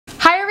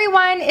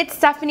everyone, it's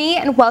Stephanie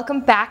and welcome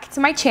back to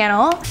my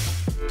channel.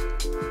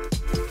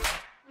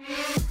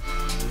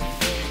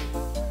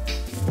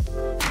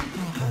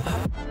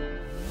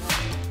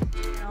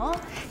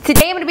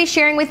 Today I'm going to be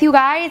sharing with you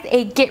guys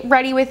a get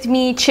ready with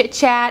me chit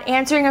chat,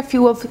 answering a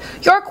few of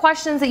your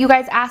questions that you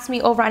guys asked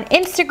me over on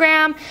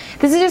Instagram.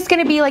 This is just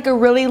going to be like a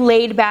really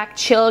laid back,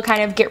 chill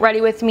kind of get ready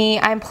with me.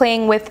 I'm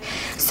playing with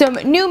some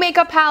new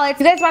makeup palettes.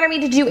 You guys wanted me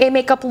to do a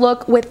makeup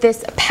look with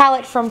this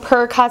palette from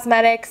Per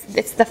Cosmetics.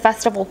 It's the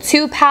Festival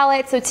 2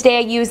 palette. So today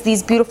I used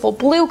these beautiful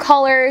blue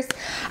colors.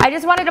 I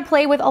just wanted to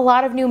play with a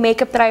lot of new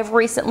makeup that I've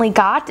recently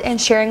got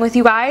and sharing with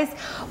you guys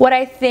what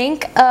I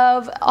think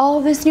of all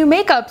of this new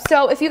makeup.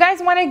 So if you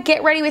guys want to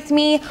get ready with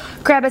me,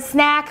 grab a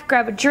snack,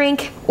 grab a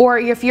drink, or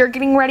if you're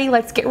getting ready,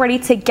 let's get ready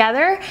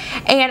together.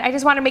 And I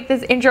just want to make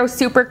this intro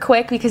super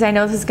quick because I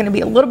know this is going to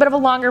be a little bit of a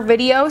longer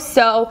video.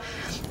 So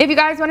if you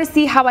guys want to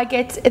see how I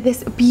get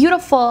this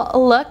beautiful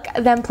look,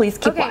 then please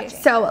keep watching.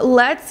 So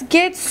let's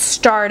get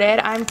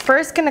started. I'm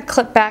first going to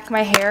clip back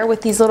my hair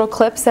with these little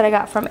clips that I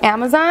got from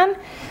Amazon.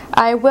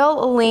 I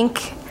will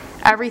link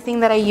everything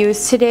that I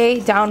used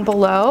today down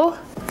below.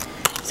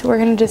 So we're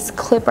gonna just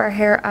clip our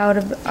hair out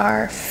of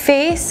our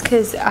face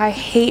because I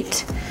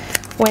hate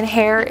when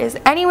hair is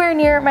anywhere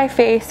near my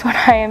face when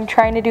I am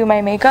trying to do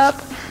my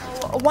makeup.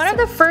 One of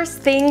the first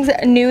things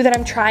new that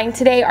I'm trying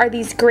today are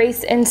these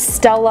Grace and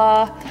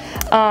Stella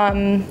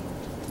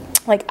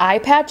like eye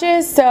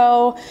patches.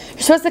 So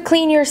you're supposed to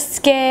clean your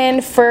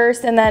skin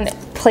first and then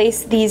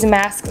place these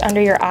masks under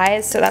your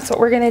eyes. So that's what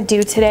we're gonna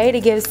do today to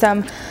give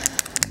some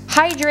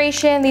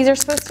hydration. These are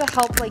supposed to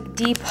help like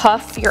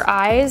depuff your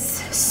eyes.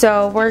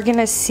 So we're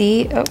gonna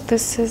see, oh,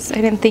 this is, I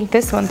didn't think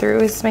this one through.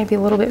 This might be a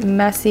little bit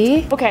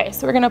messy. Okay,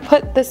 so we're gonna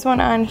put this one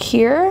on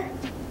here.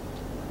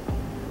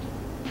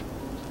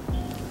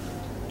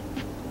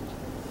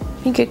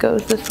 I think it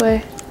goes this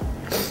way.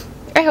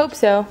 I hope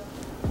so.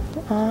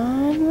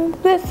 On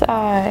this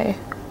eye.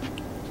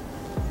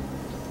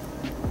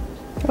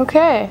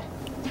 Okay.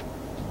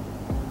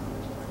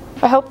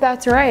 I hope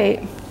that's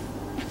right.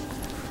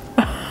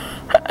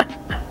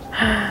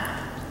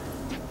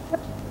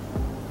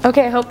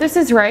 Okay, I hope this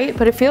is right,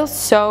 but it feels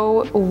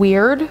so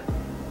weird.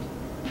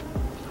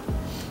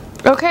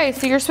 Okay,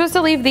 so you're supposed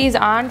to leave these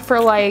on for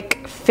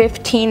like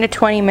 15 to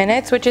 20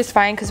 minutes, which is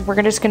fine because we're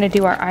just gonna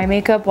do our eye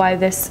makeup while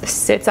this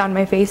sits on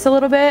my face a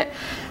little bit.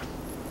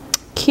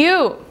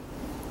 Cute.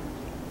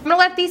 I'm gonna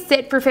let these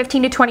sit for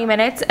 15 to 20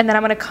 minutes and then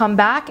I'm gonna come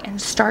back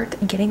and start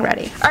getting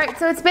ready. All right,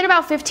 so it's been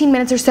about 15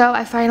 minutes or so.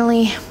 I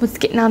finally was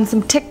getting on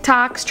some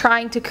TikToks,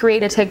 trying to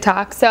create a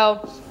TikTok.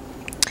 So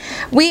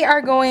we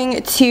are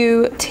going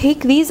to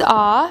take these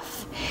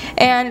off,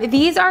 and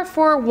these are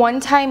for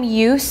one-time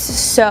use,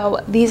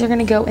 so these are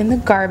gonna go in the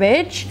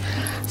garbage.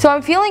 So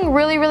I'm feeling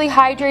really, really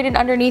hydrated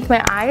underneath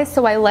my eyes,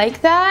 so I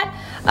like that.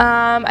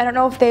 I don't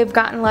know if they've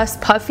gotten less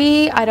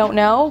puffy, I don't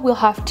know, we'll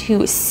have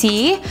to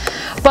see.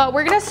 But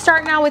we're gonna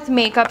start now with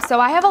makeup. So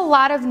I have a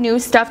lot of new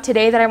stuff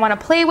today that I wanna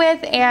play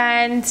with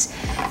and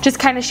just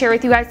kind of share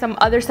with you guys some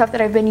other stuff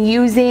that I've been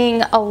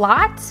using a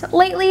lot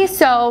lately.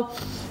 So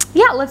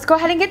yeah, let's go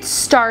ahead and get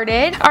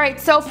started. All right,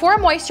 so for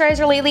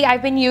moisturizer lately,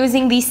 I've been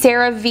using the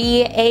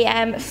CeraVe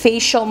AM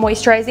Facial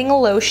Moisturizing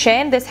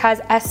Lotion. This has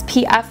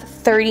SPF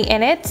 30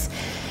 in it.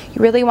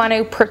 You really want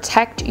to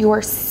protect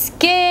your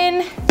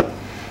skin.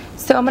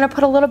 So I'm gonna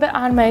put a little bit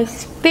on my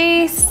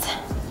face.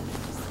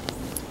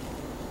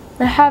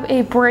 I have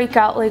a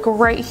breakout like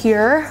right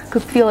here. I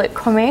could feel it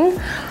coming.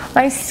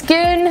 My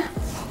skin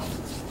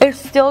is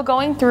still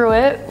going through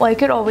it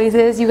like it always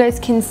is. You guys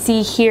can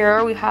see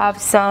here we have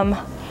some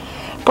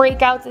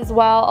breakouts as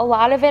well. A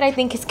lot of it I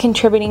think is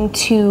contributing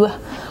to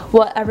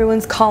what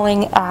everyone's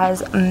calling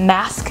as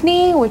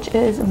maskne, which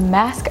is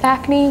mask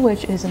acne,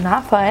 which is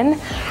not fun,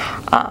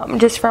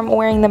 just from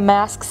wearing the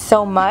mask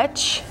so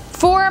much.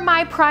 For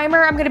my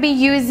primer, I'm going to be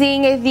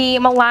using the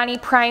Milani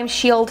Prime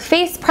Shield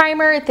Face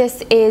Primer.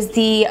 This is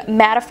the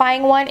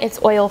mattifying one.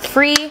 It's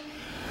oil-free.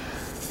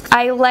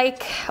 I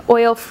like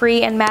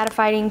oil-free and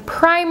mattifying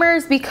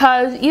primers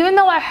because even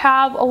though I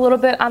have a little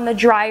bit on the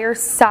drier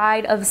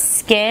side of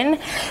skin,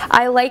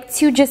 I like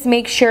to just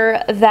make sure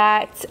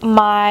that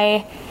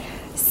my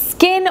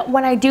skin,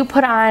 when I do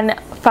put on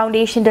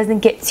foundation,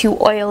 doesn't get too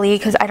oily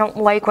because I don't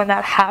like when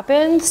that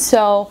happens.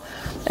 So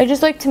I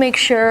just like to make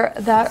sure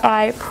that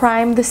I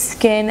prime the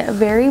skin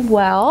very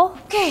well.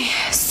 Okay,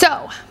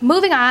 so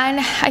moving on.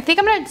 I think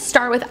I'm going to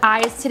start with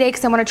eyes today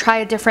because I want to try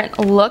a different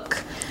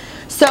look.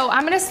 So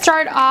I'm going to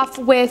start off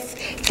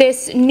with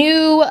this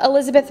new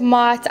Elizabeth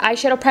Mott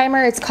eyeshadow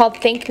primer. It's called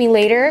Thank Me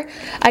Later.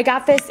 I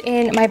got this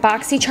in my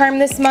BoxyCharm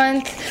this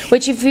month,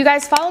 which if you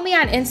guys follow me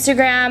on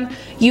Instagram,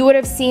 you would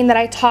have seen that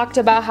I talked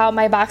about how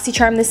my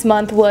BoxyCharm this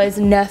month was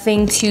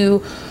nothing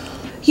to,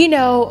 you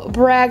know,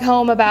 brag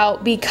home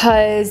about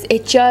because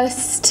it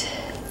just,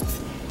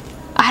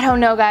 I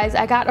don't know guys,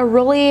 I got a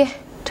really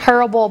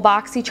terrible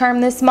BoxyCharm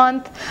this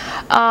month.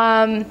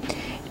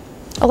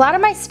 A lot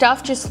of my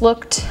stuff just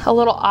looked a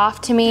little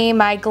off to me.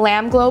 My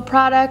Glam Glow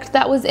product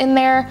that was in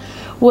there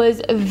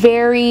was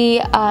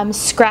very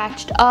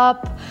scratched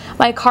up.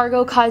 My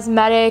Cargo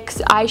Cosmetics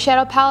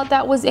eyeshadow palette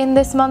that was in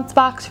this month's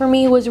box for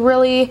me was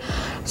really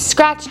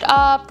scratched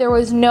up. There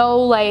was no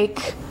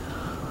like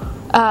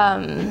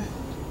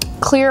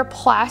clear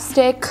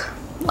plastic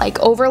like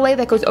overlay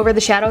that goes over the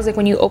shadows like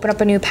when you open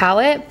up a new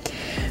palette.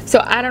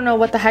 So I don't know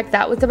what the heck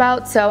that was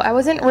about. So I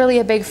wasn't really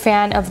a big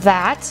fan of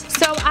that.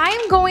 So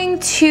I'm going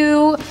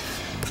to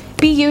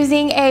be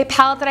using a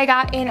palette that I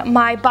got in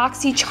my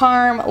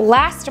BoxyCharm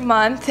last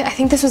month. I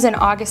think this was in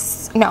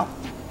August. No,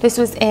 this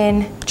was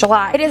in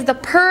July. It is the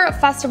Per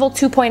Festival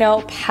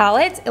 2.0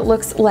 palette. It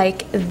looks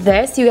like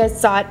this. You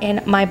guys saw it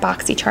in my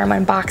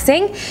BoxyCharm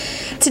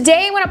unboxing.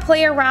 Today I'm gonna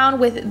play around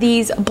with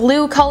these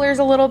blue colors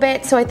a little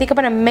bit. So I think I'm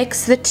gonna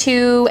mix the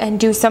two and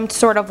do some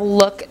sort of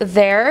look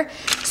there.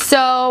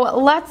 So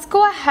let's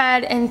go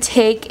ahead and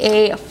take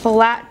a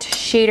flat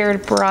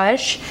shader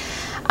brush.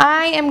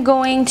 I am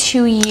going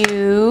to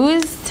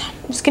use,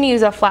 I'm just going to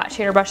use a flat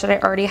shader brush that I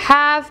already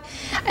have,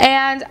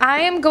 and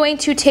I am going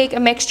to take a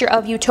mixture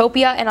of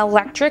Utopia and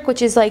Electric,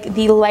 which is like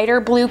the lighter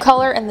blue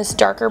color and this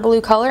darker blue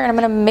color, and I'm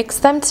going to mix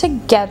them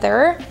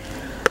together,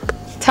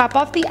 top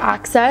off the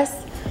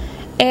excess,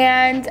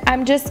 and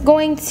I'm just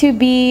going to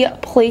be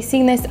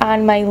placing this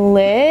on my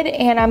lid,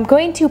 and I'm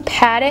going to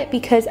pat it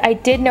because I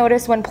did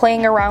notice when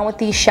playing around with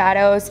these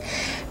shadows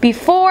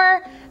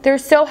before, they're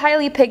so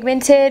highly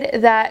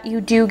pigmented that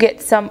you do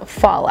get some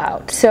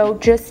fallout. So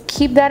just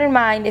keep that in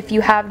mind if you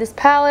have this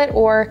palette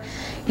or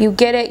you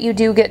get it, you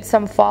do get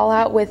some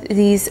fallout with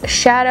these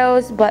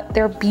shadows, but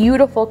they're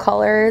beautiful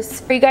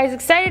colors. Are you guys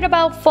excited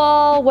about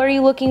fall? What are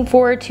you looking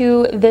forward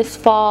to this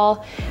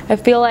fall? I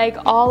feel like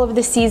all of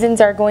the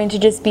seasons are going to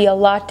just be a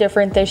lot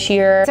different this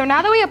year. So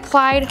now that we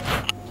applied,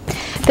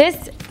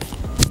 this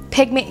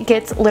pigment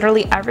gets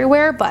literally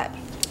everywhere, but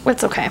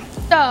it's okay.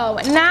 So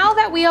now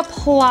that we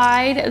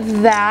applied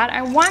that,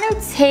 I want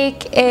to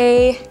take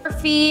a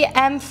Morphe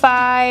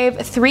M5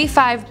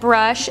 3.5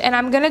 brush, and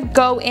I'm gonna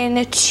go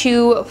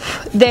into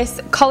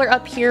this color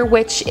up here,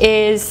 which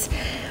is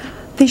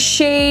the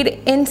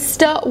shade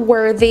Insta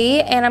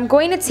Worthy, and I'm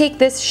going to take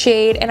this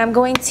shade and I'm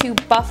going to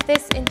buff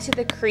this into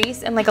the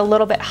crease and like a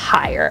little bit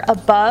higher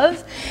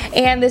above,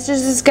 and this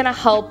is just gonna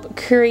help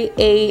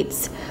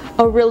create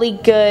a really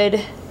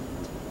good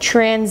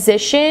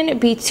transition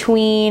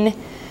between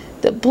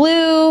the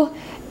blue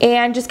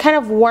and just kind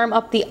of warm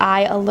up the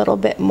eye a little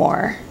bit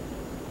more.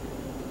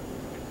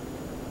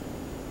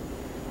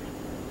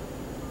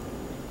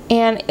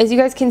 And as you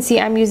guys can see,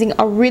 I'm using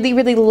a really,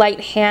 really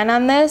light hand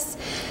on this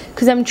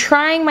because I'm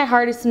trying my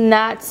hardest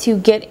not to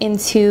get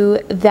into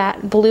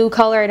that blue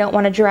color. I don't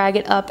want to drag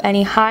it up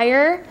any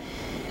higher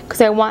because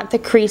I want the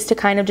crease to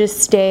kind of just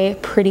stay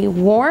pretty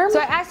warm. So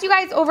I asked you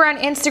guys over on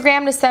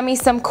Instagram to send me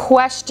some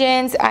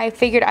questions. I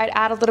figured I'd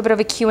add a little bit of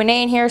a Q&A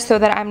in here so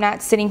that I'm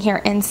not sitting here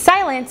in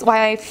silence while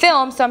I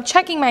film. So I'm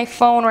checking my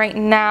phone right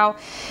now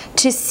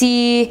to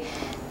see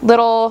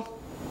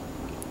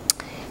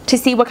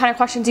what kind of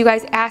questions you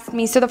guys asked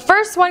me. So the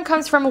first one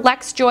comes from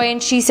Lex Joy,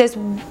 and she says,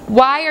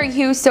 why are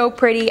you so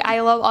pretty? I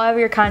love all of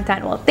your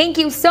content. Well, thank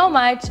you so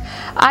much.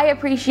 I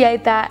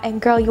appreciate that. And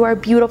girl, you are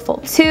beautiful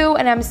too.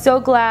 And I'm so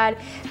glad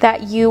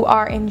that you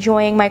are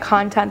enjoying my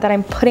content that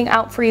I'm putting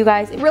out for you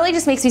guys. It really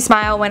just makes me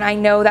smile when I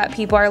know that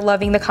people are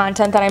loving the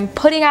content that I'm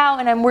putting out,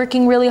 and I'm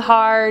working really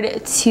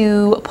hard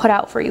to put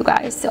out for you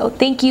guys. So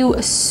thank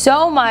you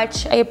so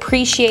much. I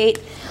appreciate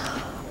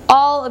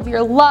all of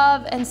your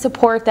love and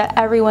support that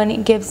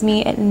everyone gives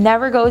me. It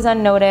never goes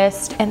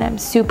unnoticed, and I'm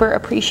super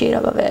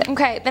appreciative of it.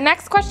 Okay, the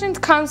next question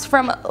comes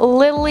from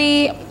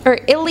Illy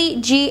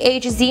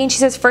GHZ, and she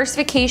says, first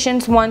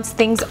vacations once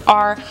things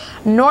are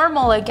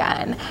normal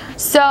again.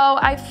 So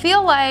I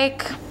feel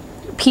like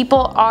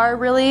people are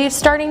really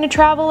starting to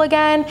travel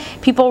again.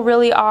 People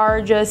really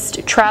are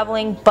just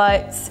traveling,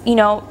 but you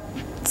know,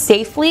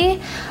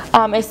 safely,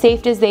 as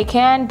safe as they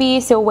can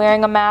be, so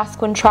wearing a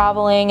mask when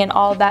traveling and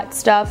all that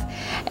stuff.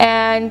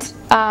 And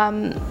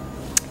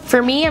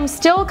for me, I'm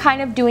still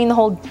kind of doing the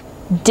whole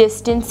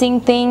distancing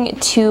thing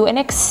to an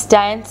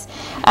extent.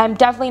 I'm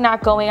definitely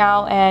not going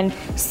out and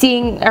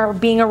seeing or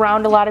being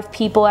around a lot of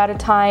people at a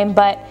time,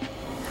 but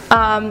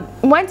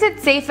once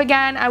it's safe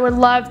again, I would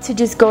love to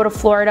just go to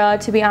Florida,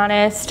 to be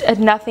honest.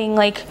 Nothing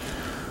like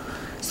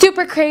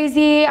super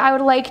crazy. I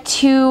would like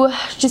to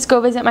just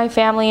go visit my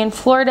family in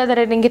Florida that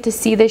I didn't get to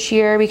see this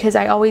year because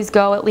I always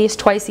go at least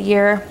twice a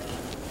year,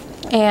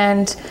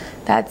 and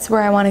that's where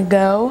I want to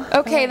go.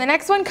 Okay, the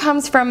next one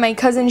comes from my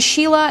cousin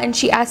Sheila, and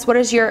she asked, what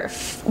celebrity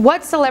 /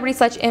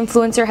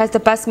 influencer has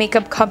the best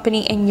makeup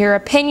company in your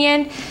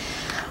opinion?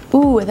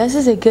 Ooh, this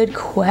is a good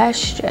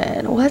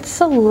question. What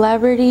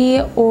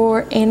celebrity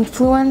or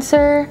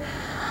influencer?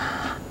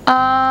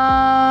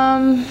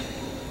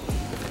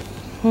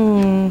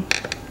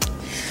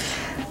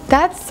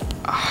 That's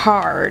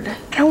hard.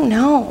 I don't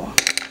know.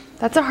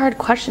 That's a hard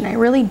question. I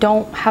really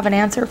don't have an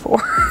answer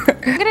for.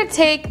 I'm gonna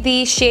take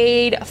the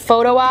shade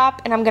Photo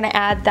Op, and I'm gonna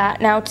add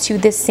that now to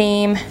the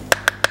same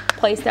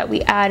place that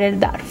we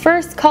added that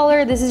first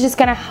color. This is just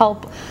gonna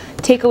help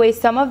take away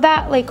some of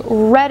that like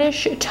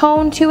reddish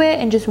tone to it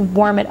and just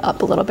warm it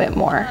up a little bit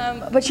more.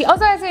 But she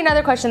also asked me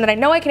another question that I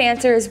know I can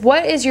answer is,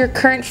 what is your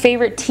current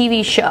favorite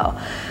TV show?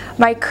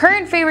 My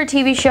current favorite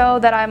TV show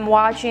that I'm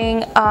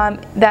watching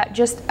that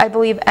just, I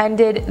believe,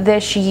 ended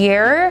this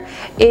year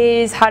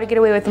is How to Get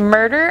Away with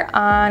Murder,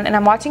 and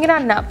I'm watching it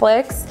on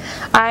Netflix.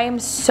 I'm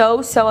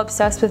so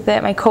obsessed with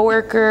it. My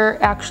coworker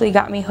actually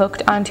got me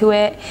hooked onto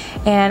it,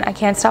 and I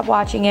can't stop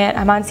watching it.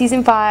 I'm on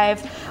season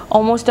 5,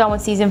 almost done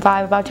with season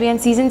 5, about to be on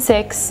season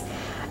 6.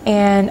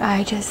 And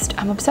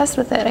I'm obsessed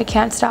with it. I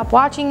can't stop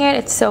watching it.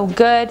 It's so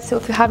good. So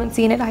if you haven't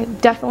seen it, I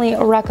definitely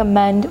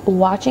recommend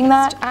watching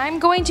that. I'm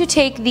going to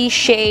take the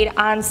shade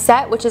On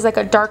Set, which is like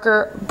a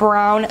darker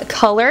brown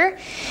color.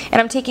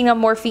 And I'm taking a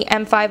Morphe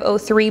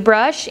M503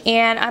 brush.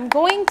 And I'm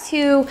going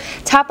to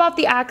top off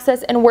the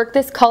excess and work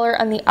this color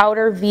on the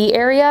outer V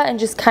area and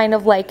just kind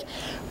of like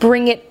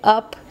bring it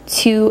up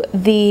to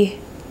the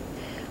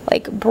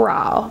like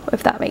brow,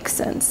 if that makes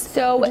sense.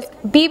 So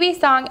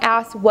BB Song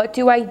asked, what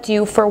do I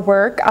do for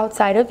work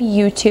outside of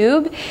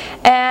YouTube?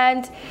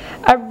 And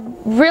I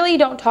really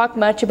don't talk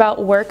much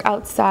about work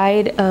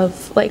outside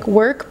of like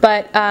work,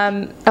 but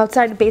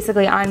outside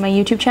basically on my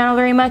YouTube channel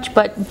very much,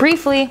 but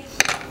briefly,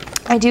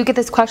 I do get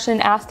this question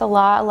asked a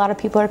lot. A lot of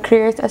people are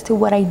curious as to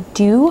what I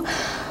do.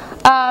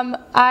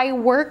 I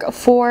work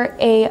for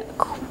a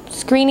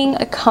screening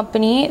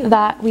company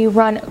that we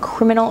run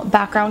criminal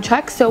background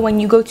checks. So when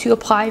you go to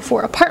apply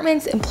for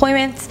apartments,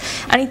 employments,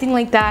 anything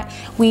like that,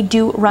 we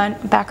do run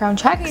background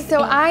checks. Okay,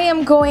 so I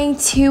am going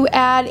to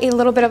add a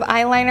little bit of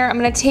eyeliner. I'm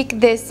going to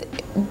take this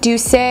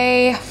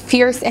Douce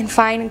Fierce and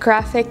Fine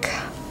Graphic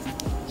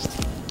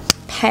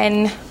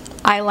pen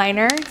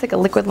eyeliner. It's like a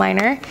liquid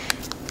liner.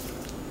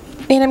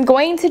 And I'm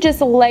going to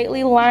just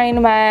lightly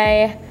line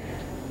my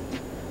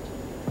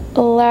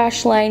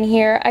lash line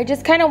here. I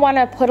just kind of want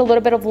to put a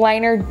little bit of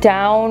liner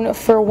down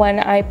for when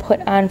I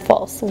put on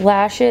false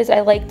lashes.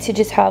 I like to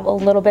just have a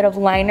little bit of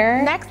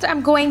liner. Next,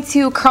 I'm going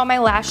to curl my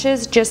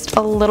lashes just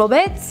a little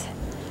bit.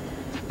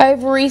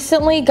 I've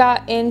recently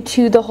got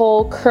into the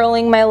whole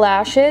curling my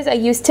lashes. I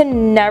used to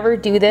never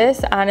do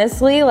this,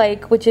 honestly,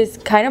 like, which is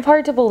kind of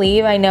hard to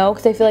believe, I know,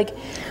 because I feel like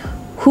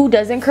who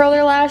doesn't curl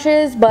their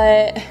lashes,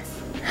 but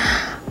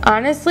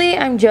honestly,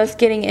 I'm just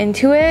getting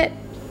into it.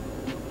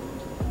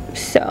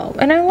 So,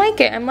 and I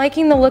like it. I'm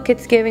liking the look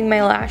it's giving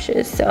my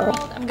lashes. So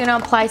I'm gonna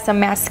apply some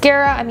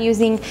mascara. I'm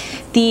using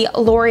the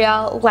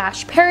L'Oreal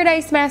Lash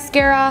Paradise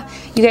mascara.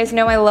 You guys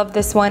know I love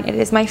this one. It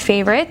is my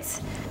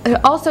favorite.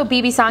 Also,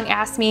 BB Song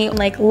asked me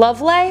like love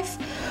life.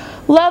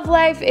 Love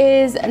life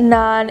is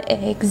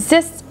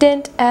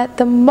non-existent at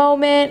the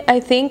moment. I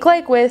think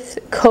like with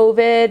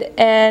COVID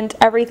and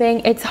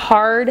everything, it's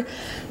hard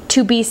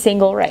to be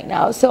single right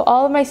now. So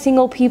all of my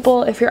single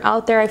people, if you're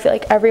out there, I feel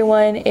like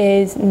everyone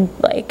is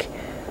like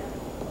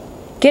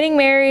getting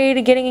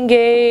married, getting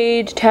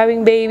engaged,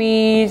 having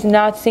babies,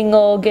 not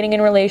single, getting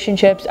in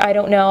relationships. I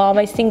don't know. All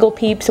my single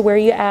peeps, where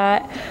you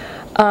at?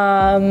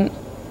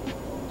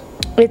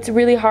 It's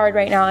really hard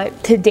right now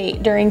to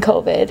date during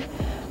COVID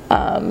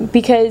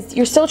because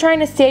you're still trying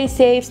to stay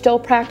safe, still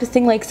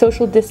practicing like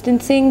social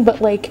distancing, but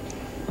like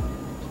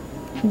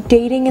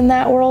dating in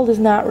that world is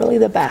not really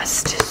the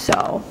best.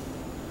 So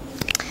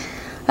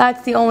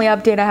that's the only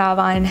update I have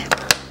on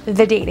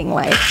the dating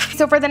life.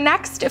 So for the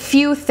next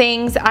few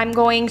things, I'm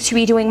going to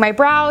be doing my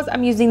brows.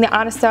 I'm using the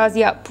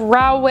Anastasia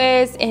Brow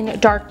Wiz in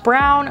dark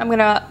brown. I'm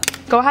gonna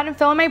go ahead and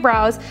fill in my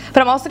brows,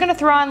 but I'm also gonna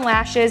throw on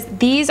lashes.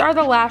 These are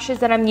the lashes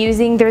that I'm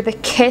using. They're the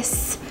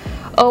Kiss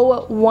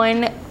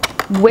 01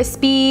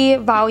 Wispy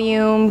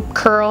Volume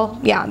Curl.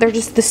 Yeah, they're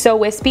just the So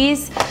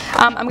Wispies.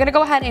 I'm gonna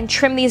go ahead and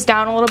trim these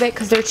down a little bit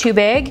because they're too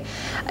big.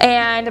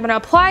 And I'm gonna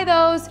apply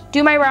those,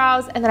 do my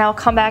brows, and then I'll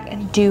come back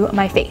and do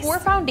my face. For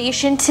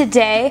foundation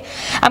today,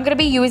 I'm gonna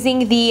be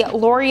using the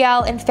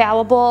L'Oreal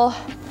Infallible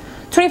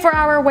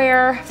 24-Hour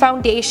Wear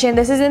Foundation.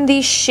 This is in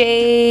the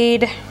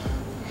shade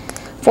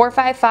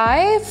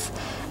 455.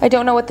 I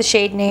don't know what the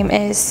shade name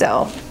is,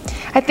 so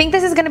I think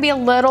this is gonna be a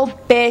little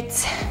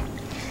bit,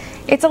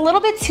 it's a little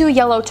bit too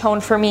yellow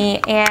tone for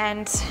me,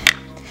 and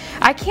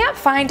I can't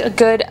find a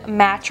good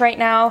match right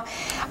now.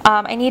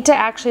 I need to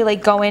actually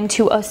like go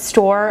into a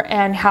store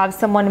and have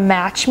someone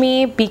match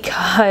me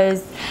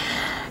because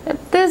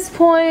at this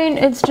point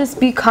it's just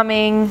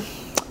becoming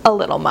a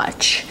little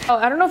much. Oh,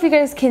 I don't know if you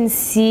guys can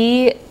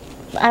see,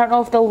 I don't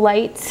know if the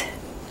light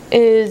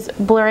is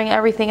blurring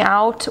everything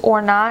out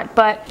or not,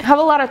 but I have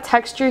a lot of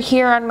texture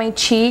here on my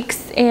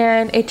cheeks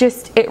and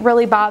it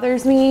really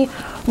bothers me,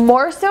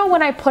 more so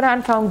when I put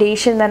on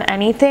foundation than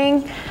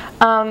anything.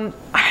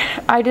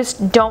 I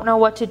just don't know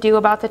what to do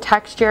about the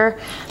texture.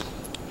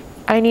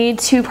 I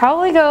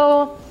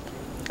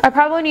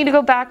probably need to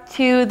go back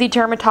to the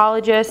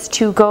dermatologist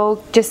to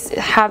go just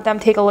have them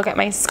take a look at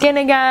my skin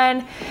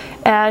again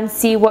and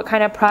see what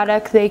kind of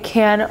product they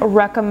can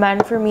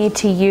recommend for me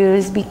to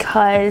use,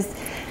 because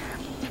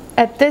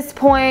at this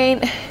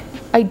point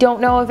I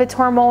don't know if it's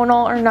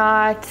hormonal or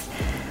not.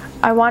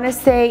 I want to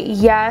say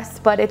yes,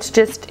 but it's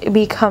just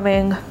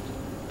becoming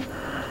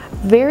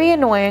very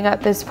annoying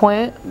at this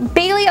point.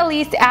 Bailey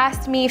Elise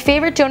asked me,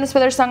 favorite Jonas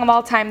Brothers song of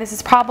all time. This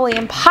is probably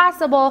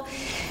impossible.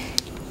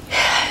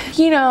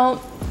 You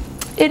know,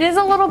 it is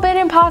a little bit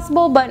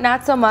impossible, but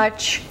not so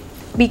much,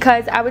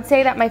 because I would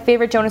say that my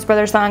favorite Jonas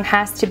Brothers song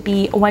has to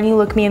be When You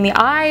Look Me in the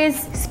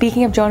Eyes.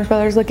 Speaking of Jonas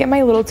Brothers, look at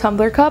my little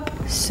tumbler cup.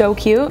 So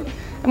cute.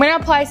 I'm going to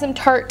apply some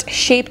Tarte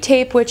Shape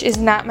Tape, which is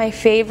not my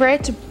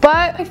favorite,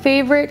 but my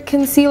favorite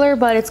concealer,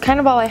 but it's kind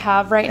of all I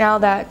have right now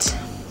that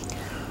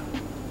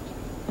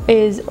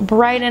is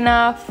bright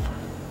enough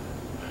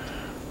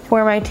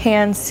for my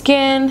tan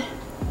skin.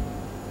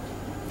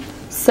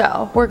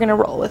 So we're going to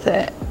roll with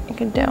it.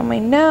 Get down my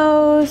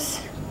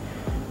nose,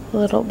 a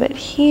little bit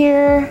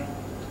here,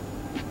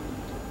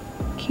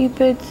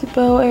 Cupid's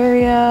bow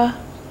area,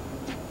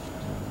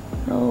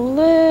 a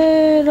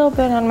little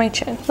bit on my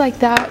chin. Like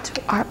that,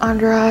 our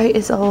under eye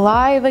is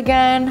alive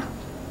again.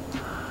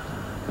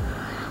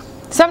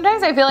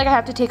 Sometimes I feel like I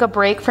have to take a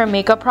break from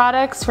makeup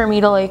products for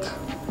me to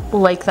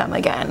like them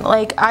again.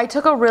 Like, I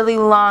took a really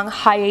long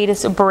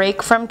hiatus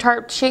break from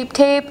Tarte Shape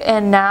Tape,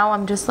 and now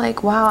I'm just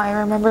like, wow, I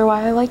remember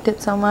why I liked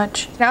it so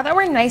much. Now that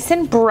we're nice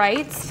and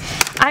bright,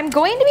 I'm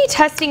going to be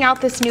testing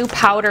out this new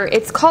powder.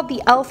 It's called the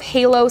e.l.f.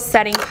 Halo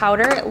Setting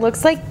Powder. It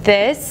looks like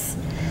this.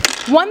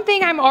 One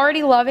thing I'm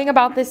already loving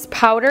about this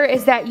powder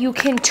is that you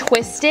can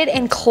twist it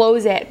and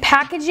close it.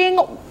 Packaging,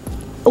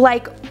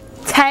 like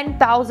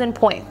 10,000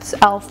 points,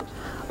 e.l.f.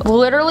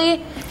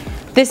 Literally,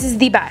 this is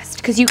the best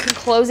because you can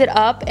close it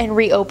up and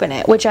reopen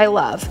it, which I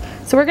love.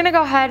 So we're gonna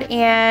go ahead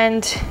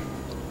and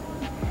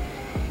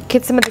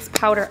get some of this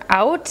powder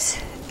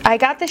out. I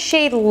got the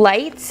shade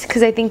Light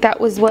because I think that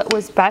was what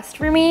was best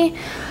for me.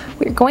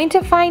 We're going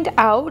to find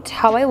out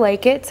how I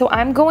like it. So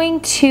I'm going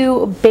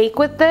to bake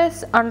with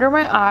this under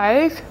my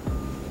eyes.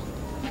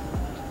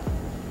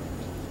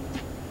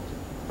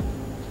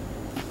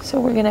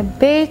 So we're gonna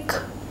bake.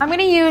 I'm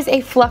gonna use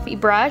a fluffy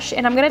brush,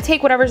 and I'm gonna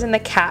take whatever's in the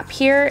cap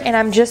here, and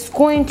I'm just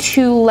going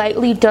to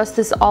lightly dust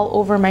this all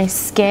over my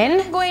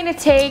skin. I'm going to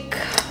take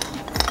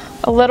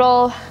a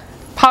little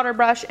powder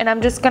brush, and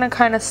I'm just gonna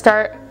kind of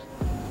start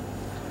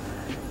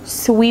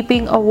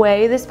sweeping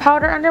away this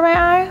powder under my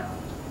eye.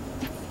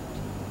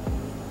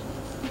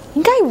 I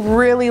think I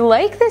really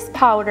like this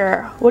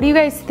powder. What do you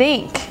guys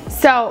think?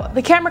 So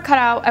the camera cut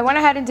out. I went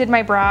ahead and did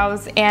my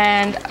brows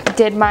and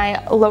did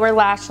my lower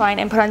lash line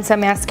and put on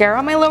some mascara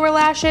on my lower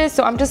lashes.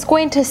 So I'm just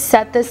going to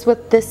set this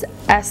with this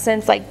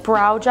Essence like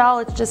brow gel.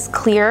 It's just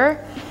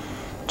clear,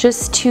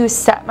 just to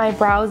set my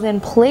brows in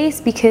place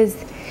because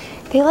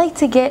they like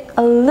to get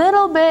a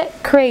little bit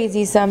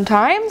crazy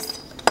sometimes.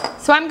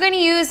 So I'm going to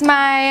use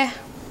my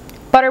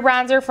butter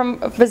bronzer from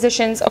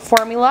Physicians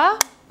Formula.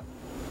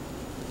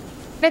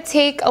 I'm going to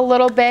take a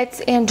little bit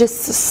and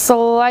just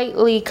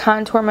slightly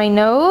contour my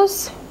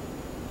nose.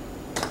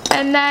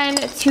 And then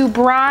to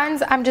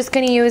bronze, I'm just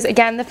going to use,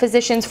 again, the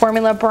Physicians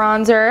Formula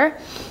bronzer.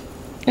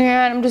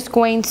 And I'm just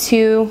going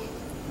to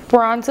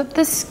bronze up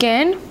the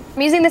skin.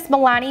 I'm using this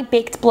Milani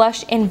Baked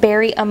Blush in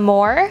Berry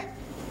Amore.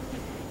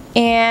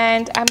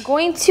 And I'm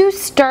going to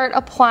start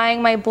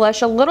applying my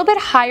blush a little bit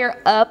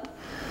higher up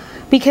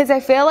because I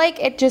feel like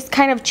it just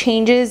kind of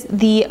changes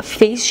the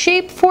face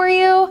shape for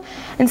you.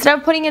 Instead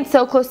of putting it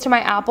so close to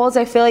my apples,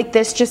 I feel like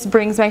this just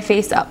brings my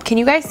face up. Can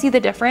you guys see the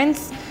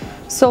difference?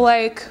 So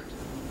like,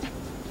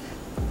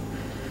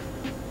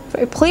 if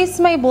I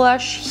place my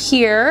blush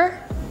here,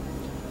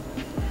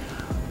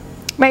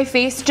 my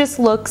face just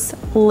looks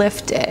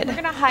lifted. We're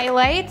gonna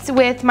highlight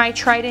with my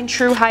tried and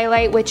true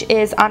highlight, which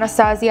is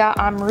Anastasia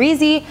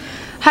Amrezy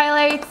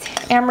highlight.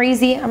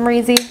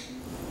 Amrezy.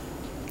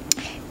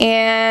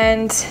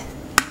 And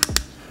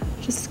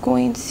just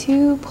going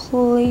to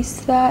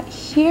place that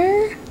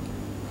here,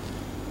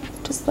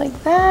 just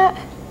like that.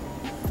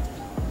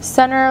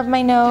 Center of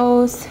my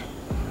nose,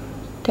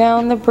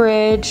 down the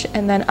bridge,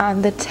 and then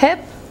on the tip.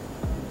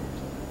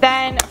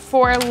 Then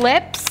for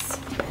lips,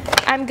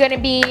 I'm gonna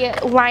be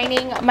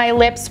lining my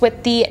lips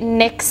with the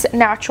NYX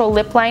Natural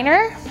Lip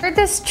Liner. I heard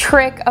this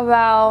trick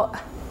about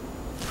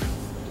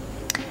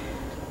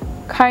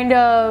kind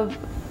of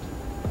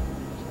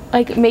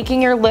like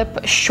making your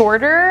lip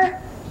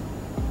shorter,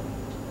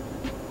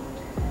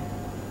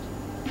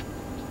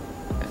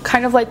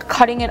 kind of like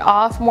cutting it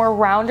off more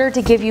rounder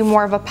to give you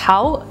more of a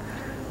pout.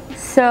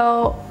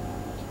 So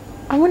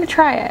I'm gonna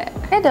try it.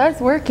 It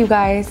does work, you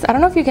guys. I don't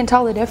know if you can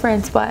tell the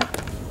difference, but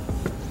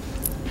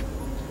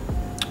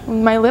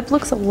my lip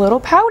looks a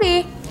little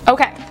pouty.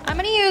 Okay, I'm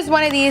gonna use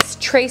one of these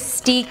Trace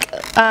Steak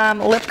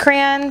lip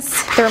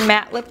crayons. They're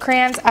matte lip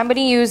crayons. I'm gonna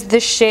use the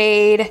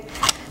shade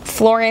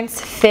Florence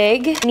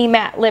Fig Mini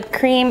Matte Lip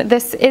Cream.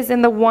 This is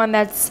in the one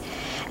that's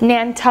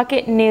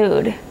Nantucket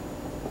Nude.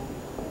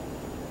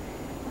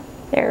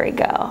 There we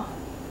go.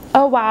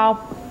 Oh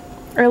wow,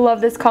 I love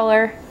this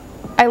color.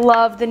 I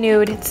love the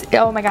nude. It's,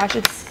 oh my gosh,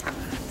 it's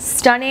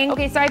stunning.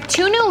 Okay, so I have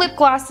two new lip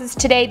glosses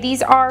today.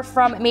 These are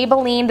from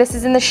Maybelline. This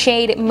is in the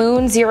shade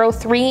Moon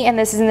 03 and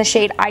this is in the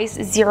shade Ice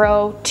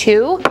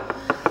 02.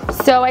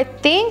 So I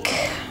think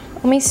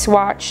Let me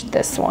swatch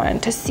this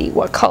one to see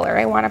what color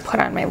I want to put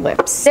on my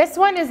lips. This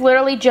one is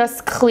literally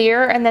just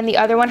clear, and then the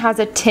other one has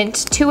a tint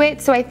to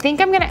it. So I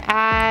think I'm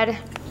gonna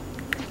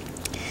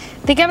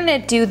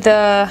do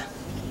the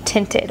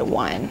tinted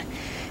one.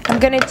 I'm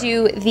gonna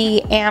do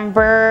the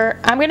amber.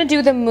 I'm gonna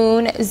do the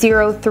Moon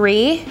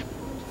 03.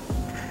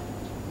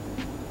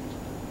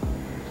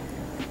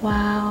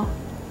 Wow.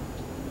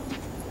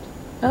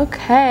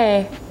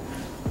 Okay.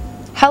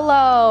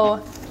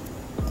 Hello,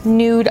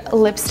 nude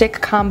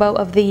lipstick combo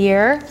of the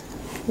year.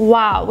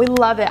 Wow, we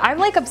love it. I'm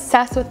like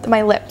obsessed with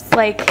my lips.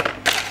 Like,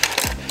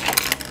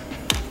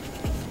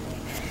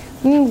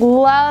 I'm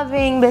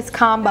loving this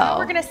combo. Now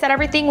we're gonna set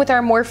everything with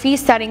our Morphe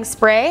setting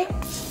spray.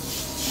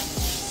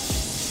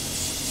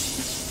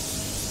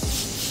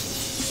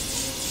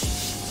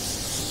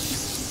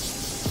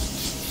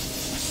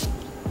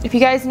 If you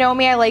guys know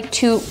me, I like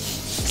to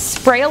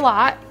spray a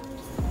lot,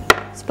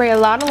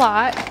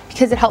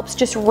 because it helps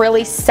just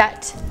really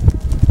set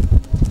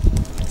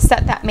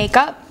that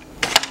makeup.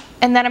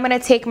 And then I'm gonna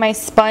take my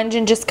sponge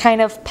and just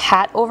kind of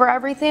pat over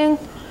everything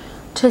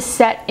to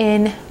set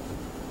in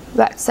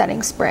that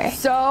setting spray.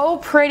 So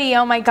pretty,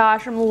 oh my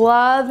gosh, I'm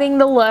loving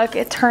the look.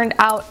 It turned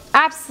out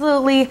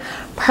absolutely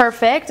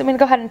perfect. I'm gonna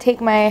go ahead and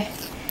take my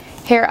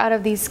hair out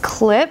of these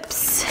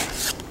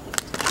clips.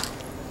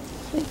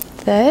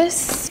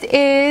 This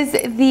is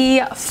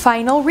the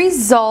final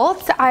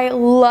result. I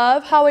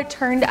love how it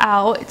turned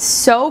out. It's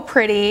so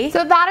pretty.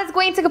 So that is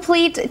going to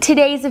complete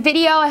today's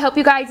video. I hope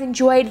you guys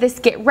enjoyed this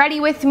get ready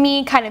with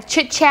me kind of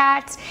chit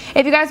chat.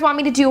 If you guys want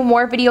me to do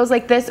more videos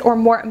like this or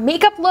more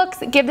makeup looks,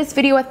 give this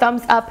video a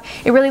thumbs up.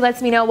 It really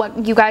lets me know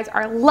what you guys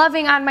are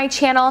loving on my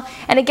channel.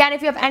 And again,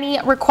 if you have any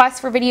requests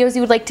for videos you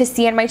would like to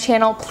see on my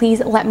channel, please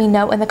let me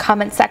know in the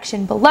comment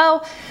section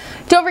below.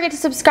 Don't forget to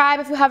subscribe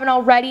if you haven't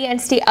already,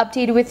 and stay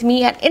updated with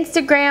me at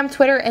Instagram,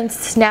 Twitter, and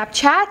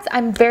Snapchat.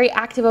 I'm very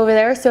active over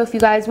there, so if you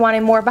guys want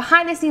a more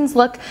behind the scenes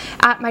look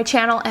at my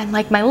channel and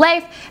like my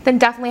life, then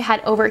definitely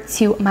head over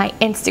to my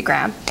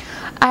Instagram.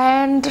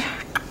 And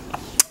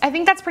I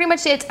think that's pretty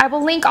much it. I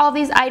will link all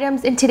these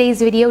items in today's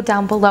video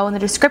down below in the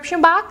description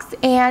box,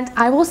 and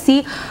I will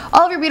see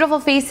all of your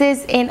beautiful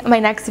faces in my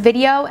next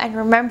video. And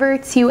remember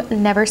to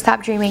never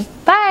stop dreaming.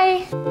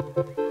 Bye!